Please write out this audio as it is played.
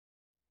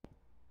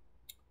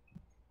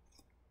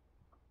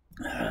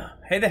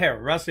Hey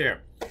there, Russ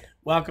here.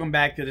 Welcome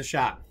back to the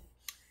shop.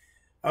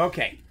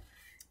 Okay,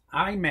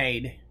 I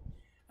made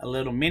a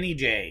little mini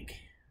jig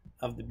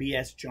of the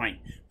BS joint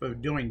for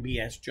doing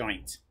BS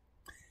joints.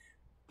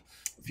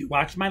 If you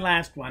watched my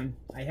last one,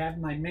 I have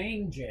my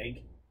main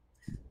jig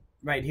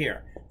right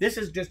here. This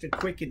is just a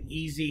quick and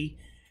easy,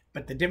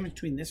 but the difference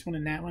between this one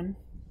and that one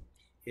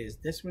is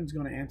this one's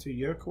going to answer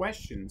your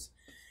questions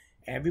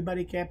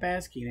everybody kept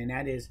asking, and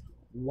that is,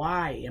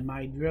 why am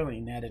I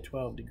drilling at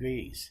 12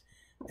 degrees?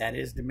 That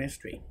is the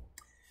mystery.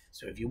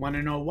 So if you want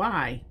to know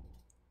why,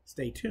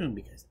 stay tuned,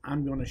 because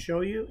I'm going to show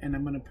you and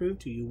I'm going to prove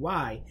to you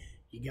why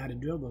you got to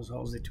drill those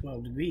holes at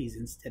 12 degrees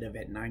instead of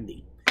at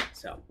 90.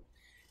 So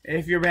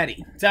if you're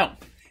ready. So,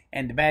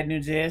 and the bad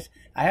news is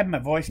I have my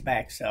voice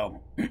back,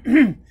 so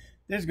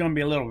there's going to be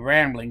a little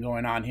rambling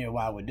going on here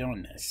while we're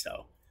doing this.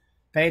 So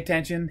pay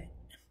attention,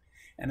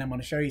 and I'm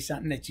going to show you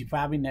something that you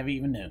probably never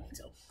even knew.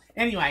 So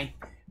anyway,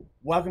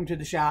 welcome to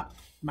the shop.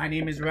 My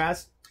name is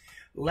Russ.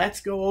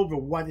 Let's go over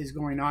what is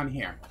going on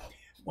here.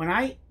 When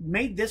I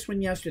made this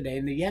one yesterday,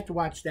 and you have to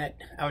watch that,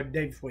 or the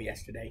day before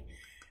yesterday,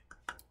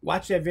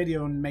 watch that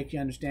video and make you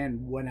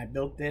understand when I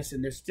built this.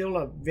 And there's still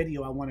a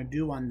video I want to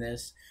do on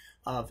this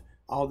of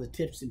all the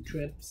tips and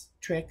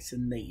tricks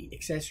and the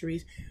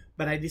accessories.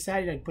 But I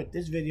decided I'd put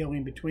this video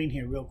in between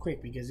here real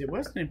quick because it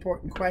was an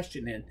important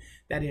question, and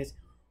that is,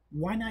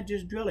 why not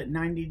just drill at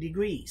 90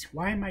 degrees?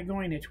 Why am I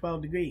going at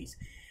 12 degrees?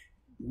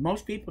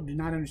 Most people do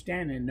not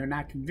understand it, and they're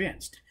not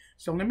convinced.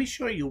 So let me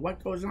show you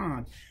what goes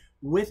on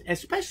with,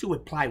 especially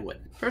with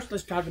plywood. First,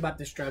 let's talk about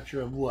the structure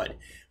of wood.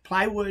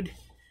 Plywood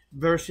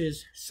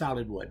versus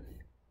solid wood.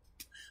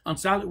 On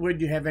solid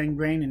wood, you have end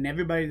grain, and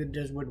everybody that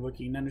does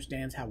woodworking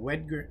understands how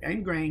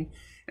end grain,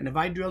 and if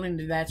I drill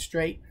into that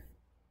straight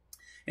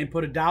and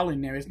put a dowel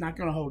in there, it's not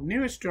going to hold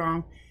near as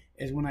strong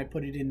as when I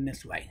put it in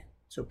this way.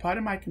 So part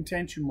of my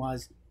contention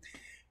was,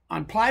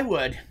 on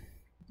plywood,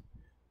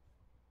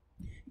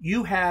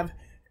 you have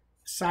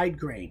side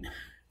grain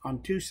on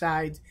two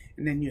sides,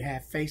 and then you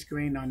have face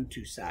grain on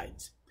two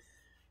sides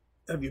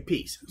of your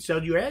piece. So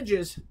your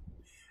edges,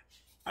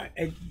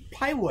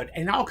 plywood,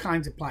 and all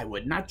kinds of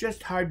plywood, not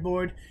just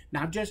hardboard,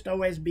 not just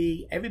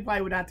OSB, every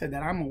plywood out there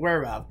that I'm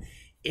aware of,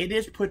 it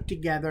is put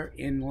together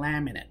in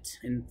laminates,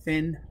 in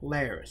thin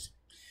layers.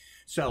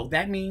 So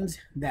that means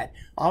that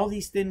all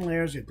these thin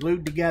layers are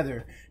glued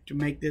together to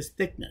make this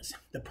thickness.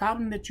 The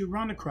problem that you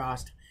run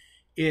across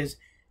is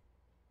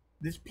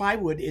this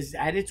plywood is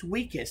at its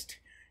weakest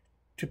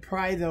to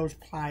pry those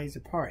plies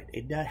apart.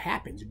 It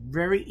happens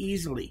very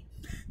easily.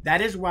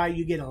 That is why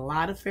you get a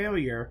lot of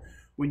failure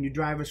when you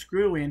drive a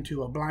screw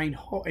into a blind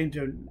hole,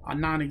 into a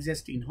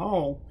non-existing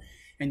hole,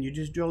 and you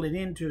just drill it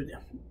into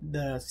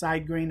the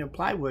side grain of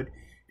plywood.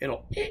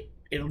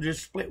 It'll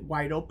just split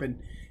wide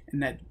open,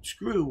 and that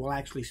screw will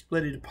actually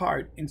split it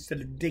apart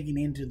instead of digging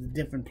into the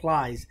different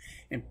plies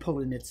and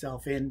pulling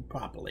itself in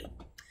properly.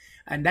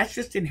 And that's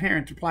just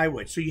inherent to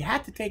plywood. So you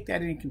have to take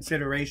that into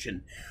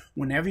consideration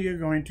whenever you're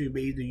going to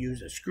either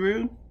use a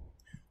screw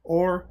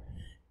or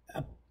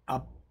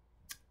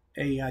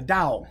a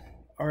dowel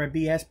or a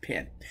BS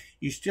pin.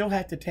 You still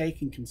have to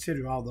take and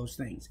consider all those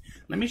things.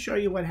 Let me show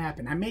you what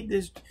happened. I made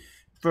this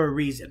for a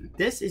reason.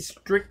 This is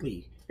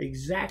strictly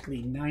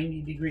exactly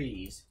 90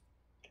 degrees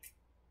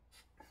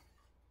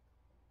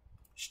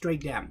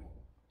straight down.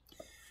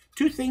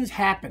 Two things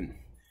happen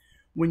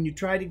when you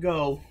try to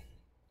go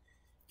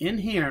in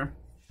here,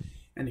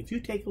 and if you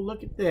take a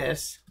look at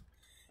this,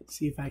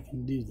 see if I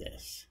can do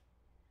this,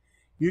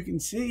 you can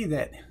see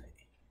that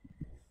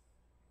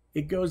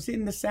it goes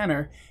in the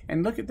center,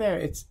 and look at there,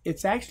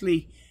 it's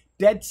actually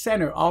dead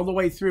center all the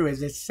way through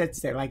as it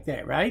sits there like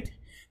that, right?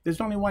 There's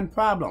only one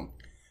problem.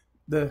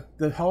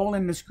 The hole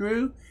in the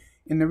screw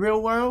in the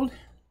real world,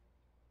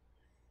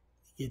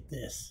 get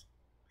this,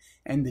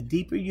 and the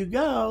deeper you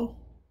go,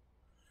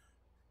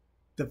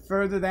 the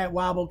further that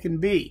wobble can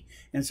be,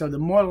 and so the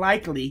more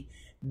likely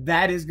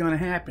that is going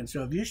to happen.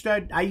 So if you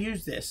start, I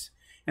use this,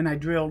 and I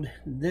drilled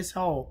this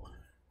hole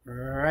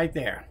right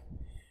there,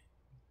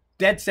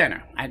 dead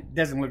center. It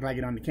doesn't look like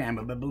it on the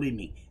camera, but believe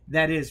me,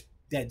 that is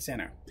dead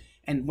center.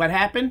 And what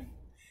happened?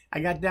 I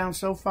got down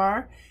so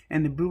far,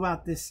 and it blew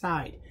out this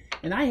side.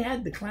 And I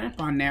had the clamp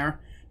on there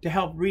to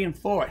help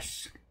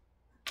reinforce,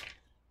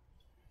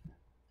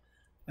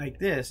 like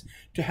this,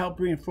 to help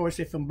reinforce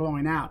it from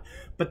blowing out.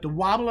 But the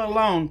wobble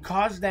alone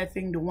caused that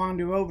thing to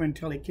wander over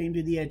until it came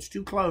to the edge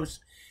too close,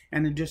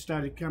 and it just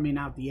started coming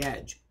out the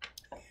edge.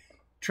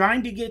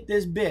 Trying to get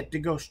this bit to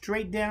go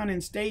straight down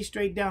and stay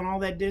straight down all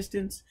that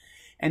distance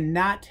and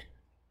not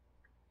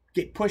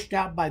get pushed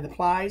out by the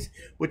plies,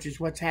 which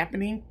is what's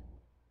happening,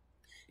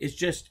 is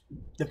just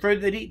the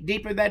further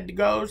deeper that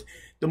goes,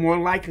 the more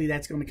likely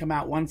that's going to come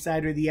out one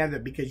side or the other,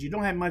 because you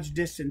don't have much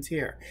distance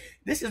here.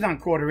 This is on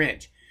 1/4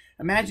 inch.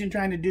 Imagine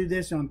trying to do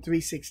this on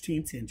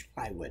 3/16 inch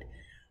plywood.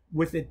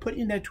 With it put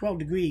in at 12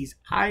 degrees,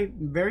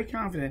 I'm very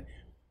confident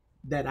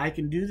that I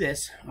can do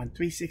this on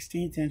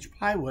 3/16 inch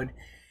plywood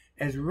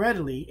as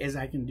readily as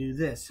I can do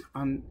this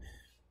on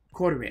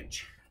 1/4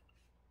 inch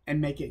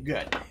and make it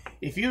good.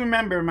 If you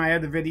remember my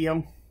other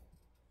video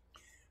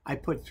I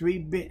put 3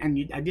 bit, and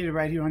I did it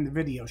right here on the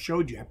video,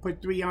 showed you. I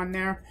put 3 on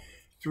there,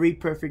 3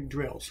 perfect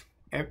drills.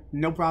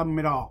 No problem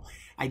at all.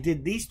 I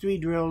did these 3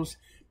 drills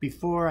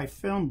before I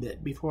filmed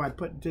it, before I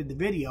did the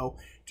video,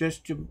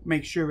 just to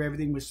make sure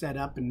everything was set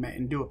up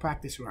and do a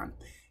practice run.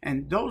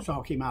 And those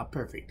all came out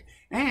perfect.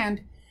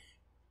 And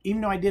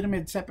even though I did them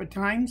at separate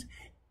times,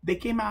 they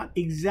came out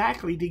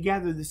exactly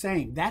together the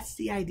same. That's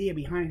the idea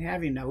behind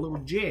having a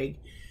little jig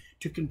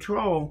to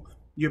control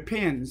your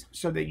pins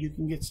so that you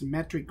can get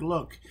symmetric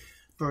look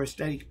for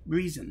aesthetic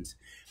reasons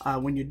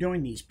when you're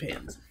doing these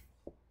pins.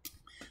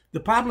 The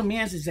problem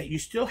is that you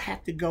still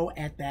have to go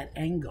at that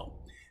angle.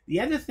 The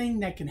other thing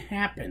that can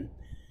happen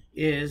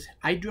is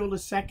I drilled a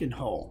second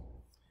hole,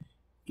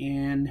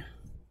 and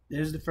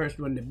there's the first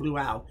one that blew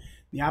out.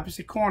 The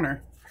opposite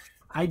corner,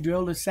 I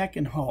drilled a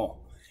second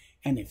hole.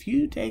 And if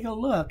you take a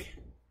look,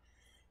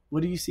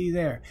 what do you see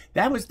there?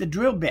 That was the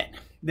drill bit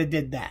that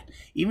did that.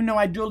 Even though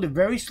I drilled it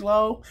very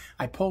slow,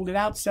 I pulled it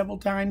out several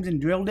times and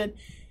drilled it,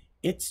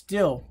 it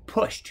still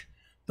pushed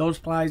those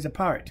plies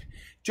apart,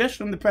 just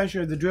from the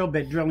pressure of the drill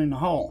bit drilling the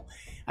hole.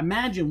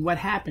 Imagine what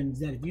happens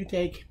that if you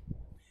take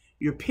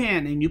your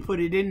pin and you put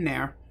it in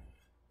there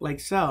like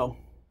so.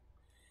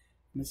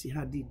 Let's see,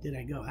 how deep did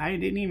I go? I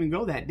didn't even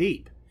go that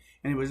deep,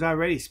 and it was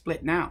already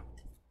splitting out.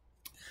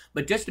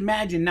 But just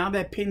imagine now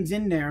that pin's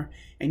in there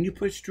and you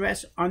put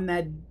stress on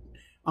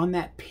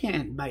that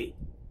pin by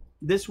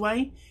this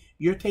way.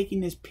 You're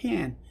taking this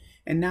pin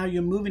and now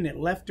you're moving it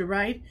left to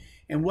right,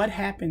 and what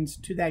happens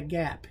to that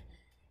gap?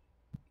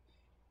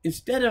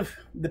 Instead of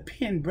the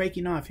pin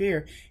breaking off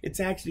here, it's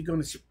actually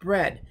going to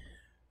spread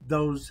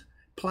those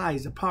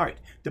plies apart.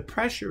 The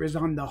pressure is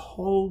on the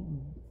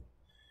whole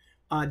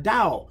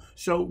dowel.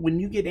 So when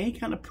you get any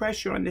kind of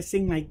pressure on this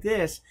thing like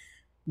this,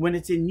 when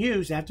it's in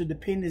use, after the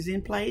pin is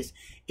in place,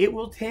 it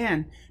will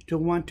tend to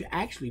want to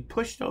actually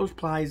push those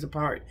plies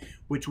apart,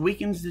 which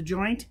weakens the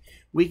joint,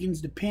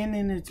 weakens the pin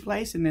in its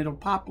place, and it'll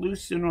pop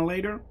loose sooner or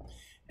later,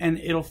 and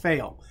it'll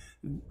fail.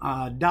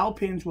 Dowel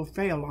pins will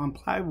fail on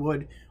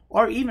plywood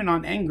or even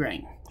on end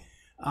grain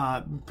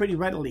pretty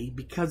readily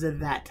because of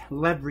that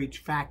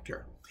leverage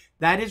factor.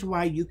 That is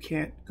why you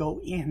can't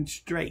go in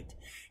straight,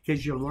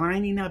 because you're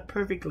lining up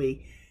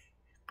perfectly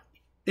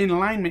in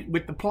alignment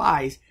with the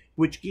plies,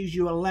 which gives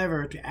you a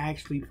lever to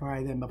actually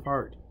pry them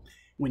apart.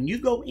 When you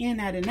go in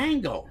at an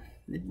angle,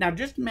 now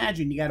just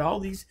imagine you got all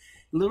these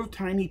little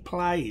tiny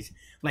plies,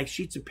 like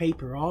sheets of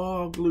paper,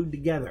 all glued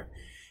together.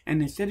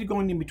 And instead of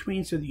going in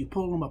between so that you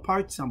pull them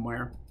apart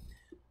somewhere,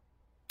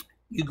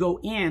 you go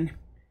in,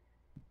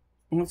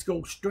 and let's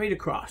go straight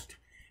across.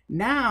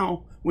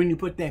 Now, when you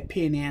put that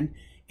pin in,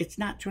 it's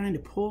not trying to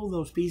pull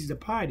those pieces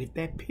apart. If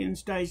that pin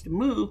starts to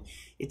move,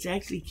 it's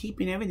actually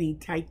keeping everything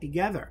tight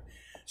together.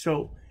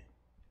 So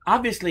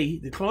obviously,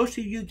 the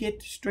closer you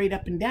get straight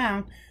up and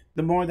down,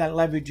 the more that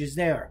leverage is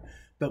there.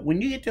 But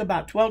when you get to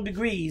about 12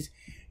 degrees,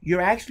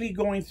 you're actually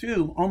going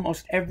through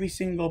almost every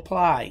single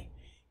ply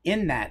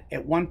in that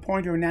at one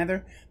point or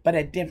another, but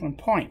at different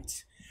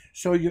points.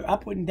 So your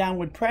upward and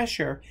downward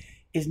pressure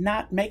is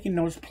not making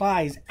those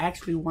plies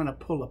actually want to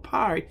pull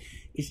apart.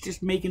 It's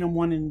just making them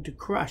wanting to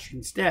crush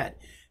instead.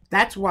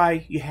 That's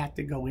why you have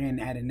to go in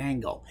at an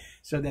angle,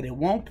 so that it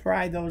won't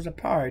pry those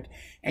apart,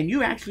 and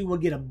you actually will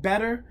get a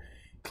better,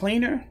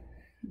 cleaner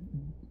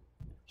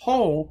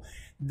hole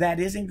that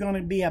isn't going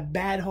to be a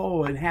bad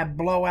hole and have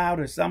blowout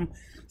or some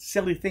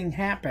silly thing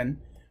happen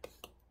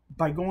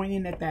by going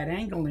in at that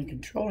angle and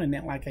controlling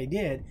it like I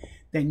did.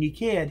 Than you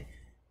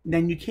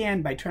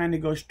can by trying to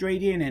go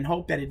straight in and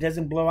hope that it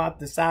doesn't blow out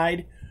the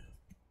side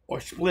or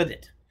split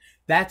it.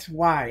 That's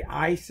why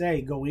I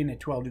say go in at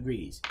 12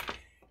 degrees.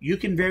 You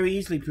can very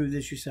easily prove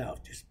this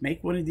yourself. Just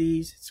make one of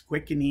these. It's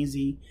quick and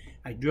easy.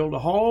 I drilled a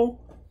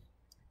hole,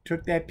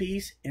 took that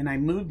piece, and I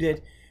moved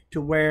it to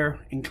where,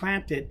 and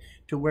clamped it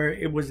to where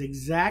it was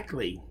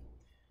exactly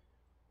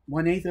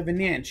 1/8 of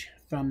an inch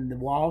from the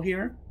wall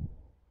here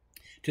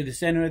to the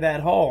center of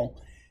that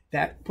hole.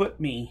 That put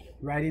me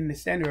right in the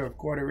center of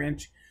 1/4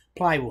 inch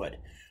plywood.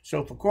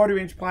 So for 1/4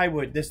 inch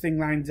plywood, this thing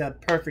lines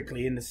up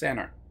perfectly in the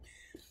center.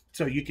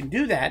 So you can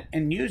do that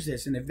and use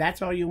this. And if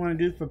that's all you want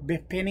to do for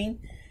pinning,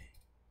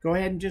 go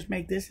ahead and just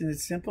make this, and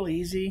it's simple,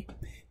 easy.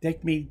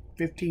 Take me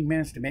 15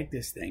 minutes to make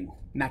this thing,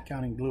 not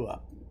counting glue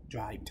up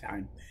dry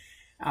time.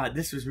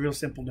 This was real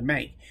simple to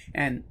make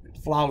and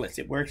flawless.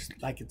 It works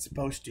like it's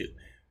supposed to,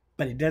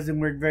 but it doesn't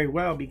work very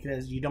well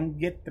because you don't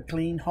get the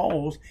clean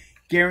holes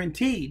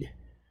guaranteed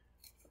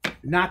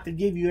not to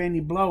give you any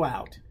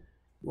blowout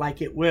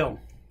like it will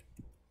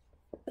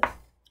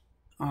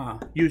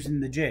using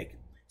the jig.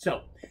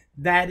 So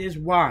that is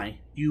why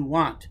you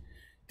want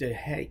to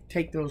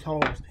take those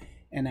holes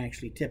and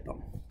actually tip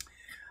them.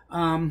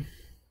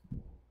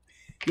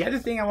 The other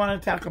thing I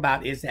want to talk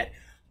about is that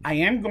I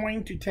am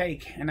going to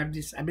take, and I've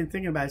been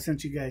thinking about it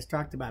since you guys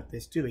talked about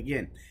this too.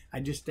 Again,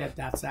 I just stepped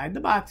outside the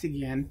box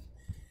again,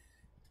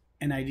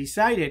 and I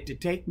decided to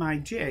take my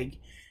jig,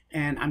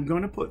 and I'm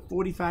going to put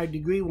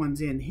 45-degree ones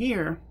in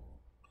here,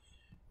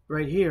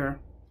 right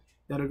here,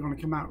 that are going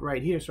to come out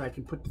right here, so I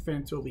can put the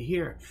fence over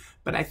here.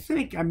 But I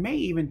think I may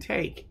even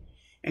take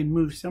and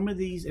move some of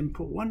these and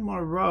put one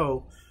more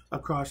row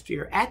across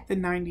here at the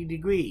 90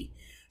 degree,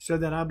 so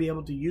that I'll be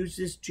able to use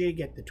this jig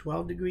at the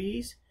 12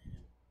 degrees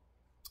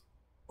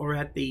or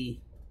at the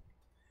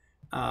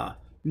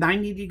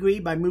 90 degree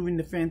by moving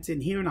the fence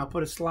in here, and I'll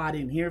put a slot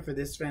in here for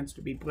this fence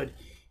to be put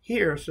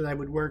here, so that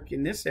would work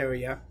in this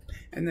area.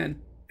 And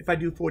then if I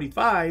do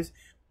 45s,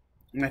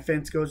 my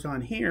fence goes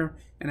on here,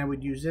 and I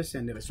would use this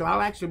end of it. So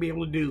I'll actually be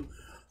able to do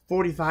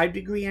 45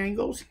 degree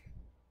angles.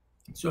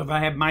 So if I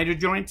have miter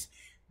joints,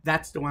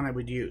 that's the one I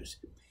would use.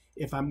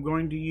 If I'm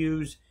going to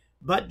use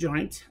butt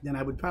joints, then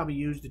I would probably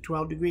use the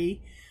 12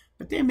 degree.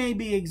 But there may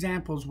be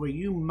examples where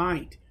you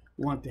might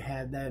want to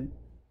have them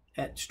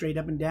at straight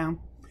up and down.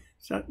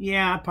 So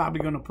yeah, I'm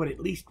probably going to put at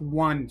least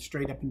one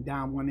straight up and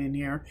down one in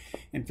here,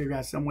 and figure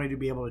out some way to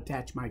be able to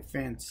attach my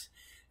fence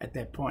at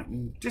that point,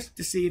 and just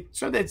to see it,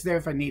 so that it's there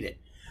if I need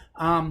it.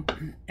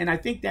 And I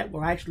think that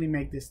will actually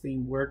make this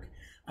thing work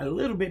a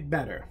little bit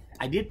better.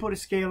 I did put a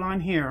scale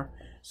on here,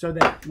 so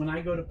that when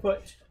I go to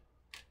put,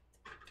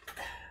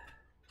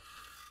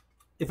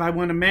 if I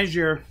want to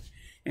measure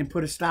and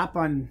put a stop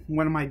on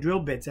one of my drill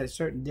bits at a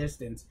certain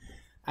distance,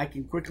 I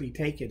can quickly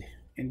take it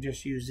and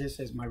just use this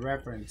as my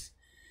reference.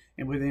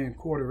 And within a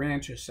 1/4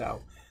 inch or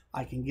so,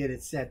 I can get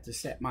it set to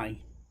set my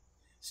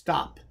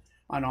stop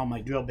on all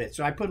my drill bits.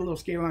 So I put a little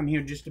scale on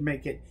here just to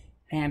make it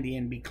handy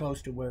and be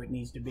close to where it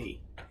needs to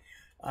be.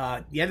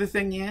 The other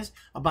thing is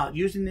about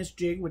using this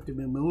jig with the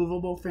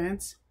removable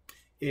fence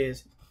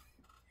is,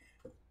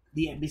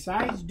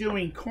 besides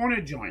doing corner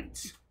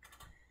joints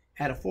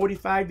at a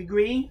 45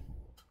 degree,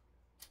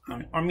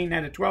 I mean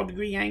at a 12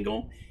 degree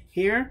angle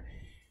here,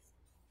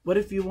 what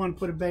if you want to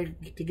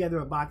put together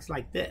a box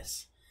like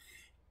this?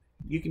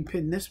 You can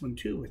pin this one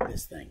too with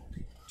this thing.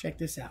 Check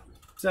this out.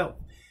 So,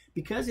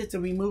 because it's a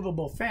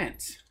removable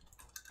fence,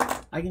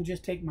 I can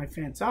just take my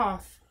fence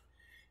off.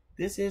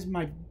 This is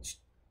my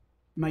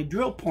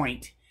drill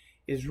point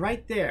is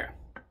right there.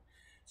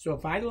 So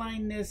if I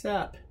line this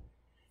up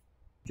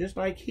just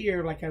like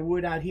here, like I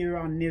would out here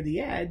on near the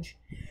edge,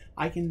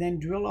 I can then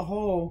drill a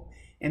hole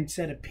and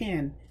set a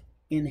pin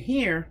in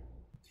here.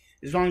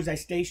 As long as I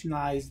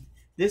stationize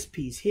this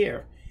piece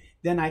here,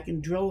 then I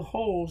can drill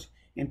holes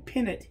and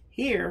pin it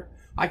here.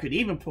 I could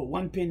even put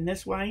one pin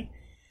this way,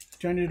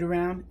 turn it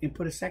around, and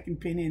put a second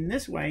pin in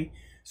this way,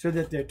 so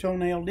that they're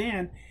toenailed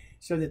in,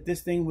 so that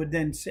this thing would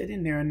then sit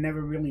in there and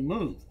never really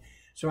move.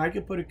 So I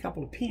could put a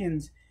couple of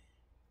pins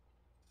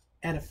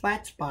at a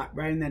flat spot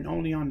rather than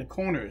only on the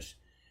corners,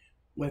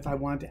 if I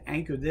wanted to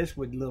anchor this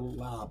with little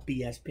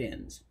BS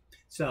pins.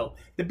 So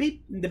the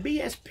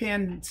BS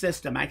pin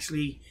system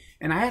actually,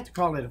 and I have to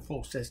call it a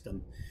full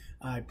system.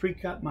 I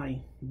pre-cut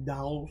my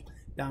dowels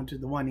down to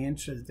the 1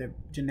 inch so that they're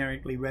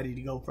generically ready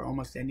to go for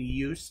almost any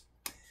use.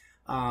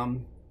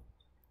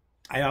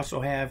 I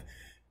also have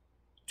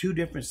 2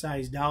 different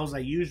size dowels I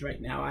use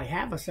right now. I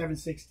have a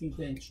 7/16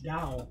 inch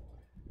dowel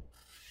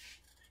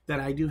that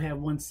I do have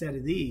one set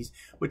of these,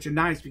 which are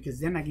nice because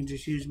then I can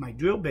just use my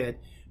drill bit,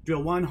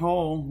 drill one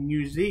hole and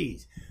use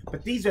these.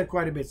 But these are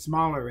quite a bit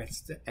smaller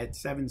at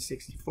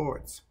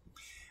 7/64.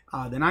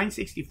 The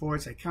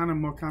 9/64, I kind of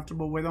more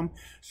comfortable with them.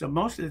 So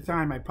most of the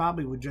time I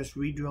probably would just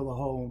re-drill the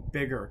hole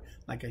bigger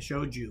like I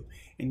showed you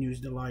and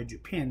use the larger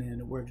pin, and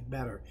it works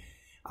better.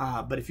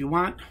 But if you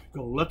want,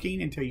 go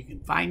looking until you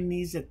can find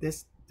these at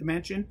this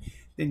dimension,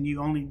 then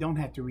you only don't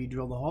have to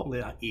re-drill the hole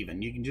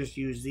even. You can just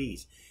use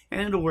these and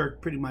it'll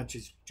work pretty much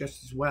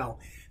just as well.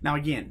 Now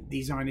again,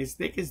 these aren't as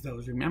thick as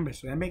those, remember,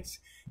 so that makes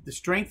the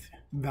strength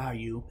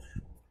value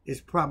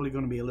is probably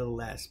going to be a little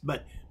less.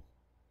 But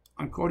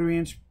on 1/4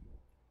 inch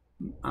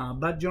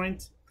butt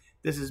joints,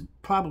 this is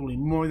probably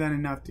more than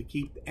enough to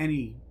keep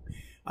any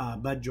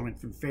butt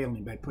joint from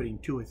failing by putting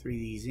 2 or 3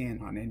 of these in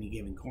on any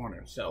given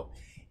corner. So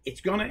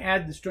it's going to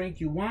add the strength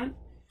you want,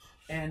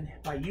 and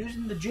by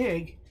using the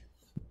jig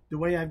the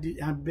way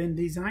I've been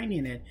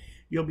designing it,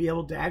 you'll be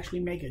able to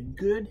actually make a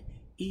good,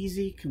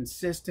 easy,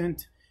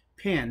 consistent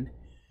pin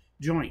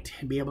joint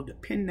and be able to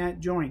pin that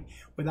joint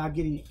without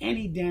getting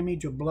any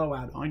damage or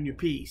blowout on your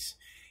piece.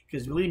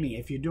 Because believe me,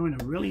 if you're doing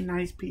a really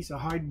nice piece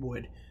of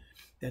hardwood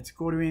that's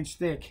 1/4 inch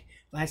thick,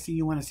 last thing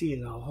you want to see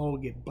is a hole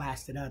get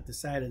blasted out the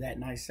side of that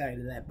nice side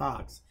of that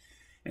box.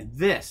 And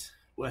this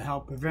will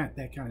help prevent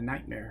that kind of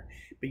nightmare,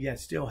 but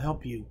yet still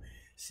help you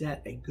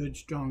set a good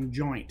strong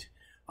joint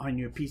on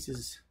your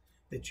pieces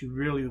that you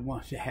really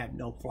want to have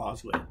no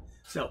flaws with.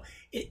 So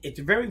it's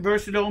very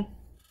versatile.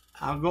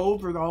 I'll go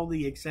over all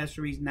the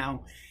accessories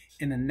now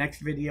in the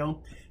next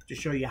video to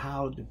show you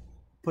how to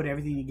put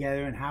everything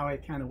together and how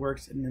it kind of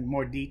works in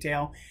more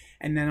detail.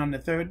 And then on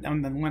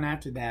the one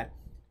after that,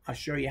 I'll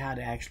show you how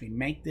to actually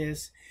make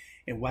this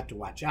and what to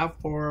watch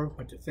out for,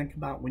 what to think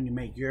about when you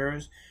make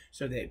yours,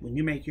 so that when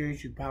you make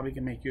yours, you probably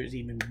can make yours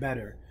even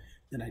better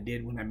than I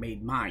did when I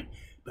made mine.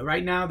 But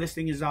right now, this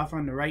thing is off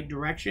on the right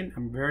direction.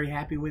 I'm very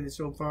happy with it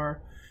so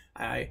far.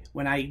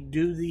 When I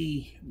do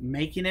the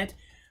making it,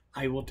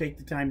 I will take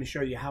the time to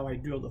show you how I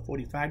drill the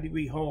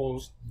 45-degree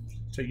holes,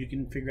 so you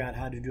can figure out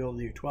how to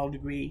drill your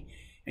 12-degree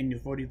and your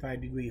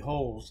 45-degree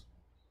holes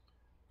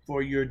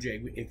for your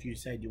jig if you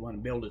said you want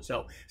to build it.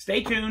 So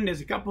stay tuned.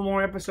 There's a couple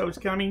more episodes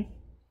coming.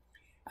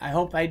 I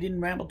hope I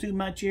didn't ramble too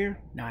much here.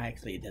 No,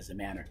 actually, it doesn't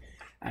matter.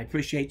 I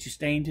appreciate you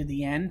staying to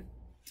the end.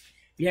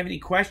 If you have any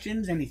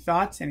questions, any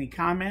thoughts, any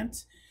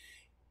comments,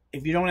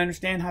 if you don't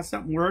understand how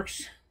something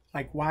works,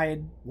 like why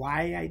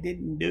I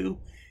didn't do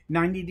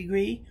 90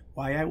 degree,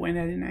 why I went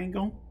at an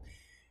angle,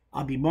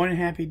 I'll be more than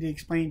happy to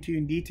explain to you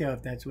in detail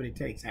if that's what it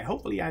takes.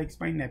 Hopefully I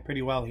explained that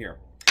pretty well here.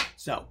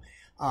 So,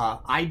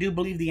 I do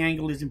believe the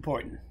angle is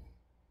important.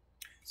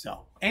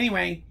 So,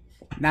 anyway,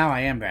 now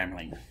I am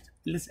rambling.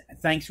 Listen,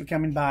 thanks for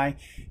coming by.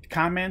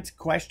 Comments,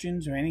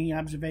 questions, or any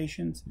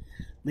observations,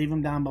 leave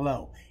them down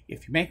below.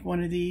 If you make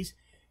one of these,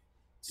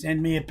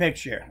 send me a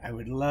picture. I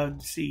would love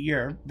to see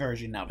your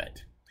version of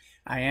it.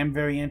 I am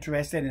very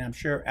interested, and I'm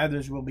sure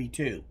others will be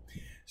too.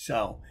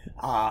 So,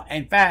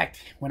 in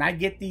fact, when I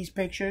get these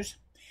pictures,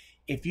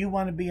 if you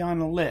want to be on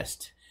a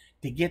list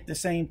to get the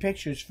same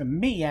pictures from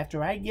me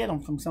after I get them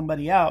from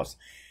somebody else,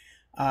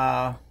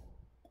 I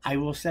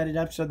will set it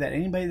up so that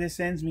anybody that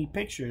sends me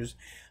pictures,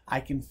 I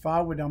can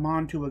forward them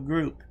on to a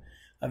group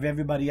of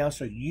everybody else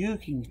so you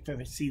can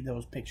see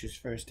those pictures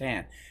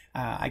firsthand.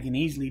 I can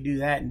easily do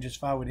that and just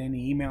forward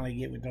any email I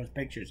get with those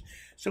pictures.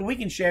 So we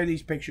can share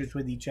these pictures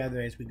with each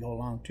other as we go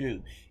along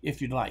too,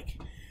 if you'd like.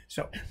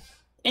 So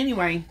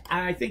anyway,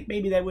 I think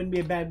maybe that wouldn't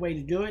be a bad way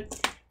to do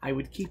it. I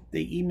would keep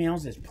the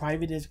emails as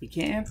private as we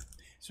can.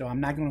 So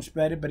I'm not going to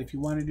spread it, but if you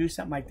want to do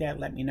something like that,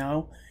 let me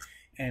know.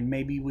 And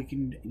maybe we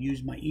can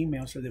use my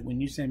email so that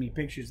when you send me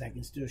pictures, I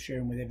can still share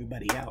them with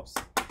everybody else.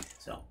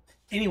 So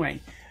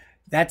anyway,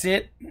 that's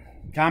it.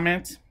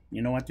 Comments,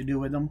 you know what to do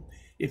with them.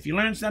 If you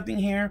learned something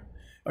here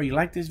or you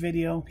like this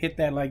video, hit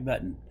that like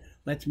button.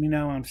 Lets me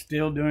know I'm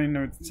still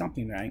doing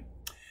something right.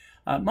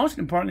 Most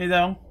importantly,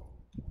 though,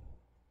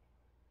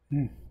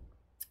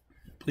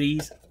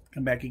 please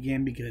come back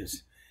again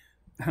because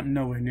I'm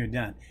nowhere near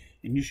done.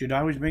 And you should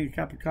always bring a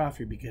cup of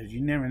coffee because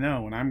you never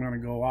know when I'm going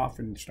to go off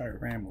and start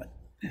rambling.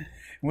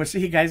 We'll see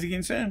you guys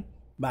again soon.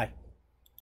 Bye.